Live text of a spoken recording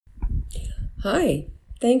Hi,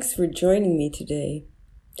 thanks for joining me today.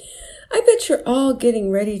 I bet you're all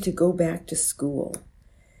getting ready to go back to school.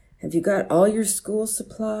 Have you got all your school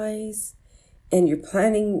supplies and you're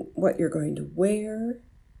planning what you're going to wear?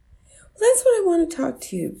 Well, that's what I want to talk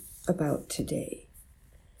to you about today.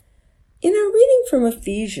 In our reading from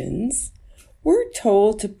Ephesians, we're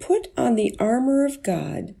told to put on the armor of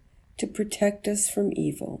God to protect us from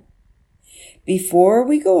evil. Before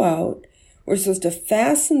we go out, we're supposed to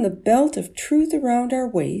fasten the belt of truth around our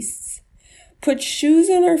waists, put shoes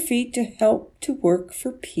on our feet to help to work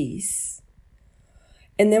for peace,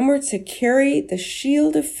 and then we're to carry the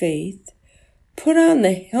shield of faith, put on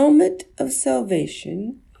the helmet of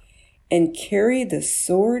salvation, and carry the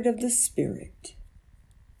sword of the Spirit.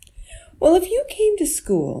 Well, if you came to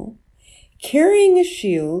school carrying a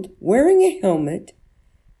shield, wearing a helmet,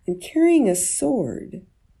 and carrying a sword,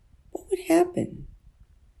 what would happen?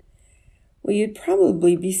 Well, you'd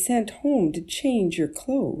probably be sent home to change your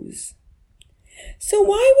clothes. So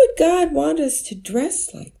why would God want us to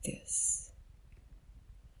dress like this?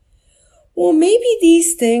 Well, maybe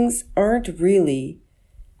these things aren't really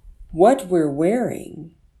what we're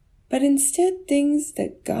wearing, but instead things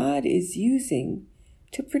that God is using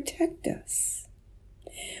to protect us.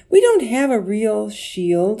 We don't have a real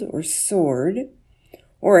shield or sword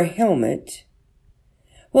or a helmet.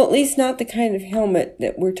 Well, at least not the kind of helmet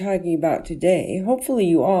that we're talking about today. Hopefully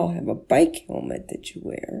you all have a bike helmet that you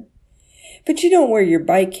wear. But you don't wear your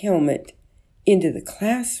bike helmet into the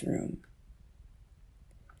classroom.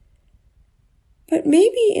 But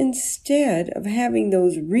maybe instead of having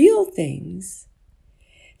those real things,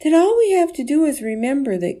 that all we have to do is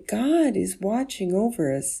remember that God is watching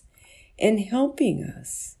over us and helping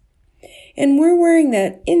us. And we're wearing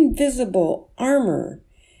that invisible armor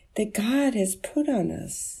that God has put on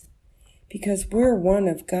us because we're one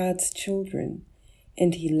of God's children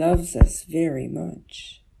and He loves us very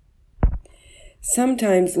much.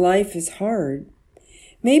 Sometimes life is hard.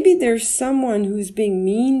 Maybe there's someone who's being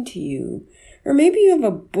mean to you, or maybe you have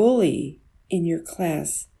a bully in your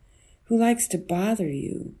class who likes to bother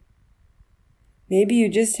you. Maybe you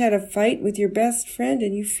just had a fight with your best friend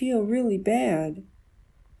and you feel really bad.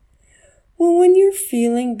 Well, when you're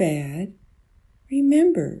feeling bad,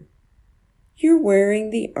 remember, you're wearing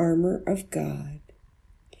the armor of God.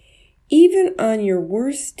 Even on your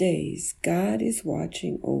worst days, God is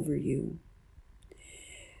watching over you.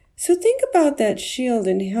 So think about that shield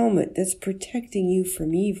and helmet that's protecting you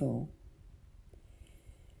from evil.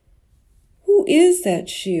 Who is that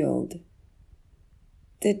shield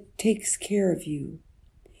that takes care of you?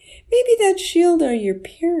 Maybe that shield are your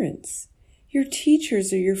parents, your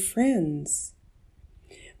teachers, or your friends.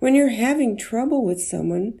 When you're having trouble with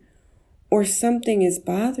someone or something is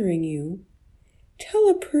bothering you, tell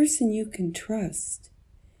a person you can trust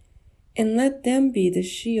and let them be the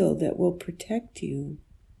shield that will protect you.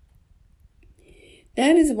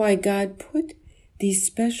 That is why God put these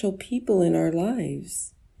special people in our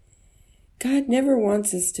lives. God never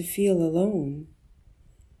wants us to feel alone.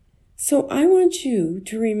 So I want you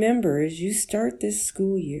to remember as you start this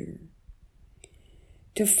school year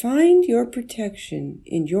to find your protection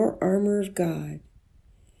in your armor of God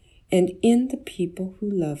and in the people who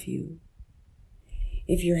love you.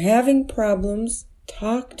 If you're having problems,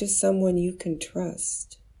 talk to someone you can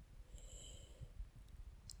trust.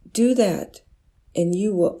 Do that, and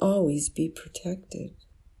you will always be protected.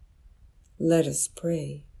 Let us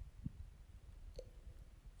pray.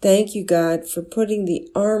 Thank you, God, for putting the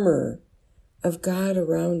armor of God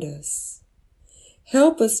around us.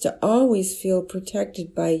 Help us to always feel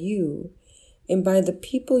protected by you and by the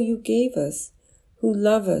people you gave us who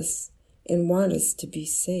love us and want us to be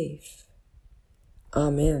safe.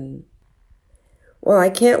 Amen. Well, I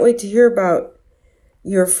can't wait to hear about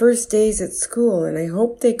your first days at school, and I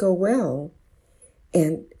hope they go well.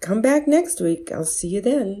 And come back next week. I'll see you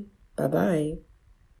then. Bye-bye.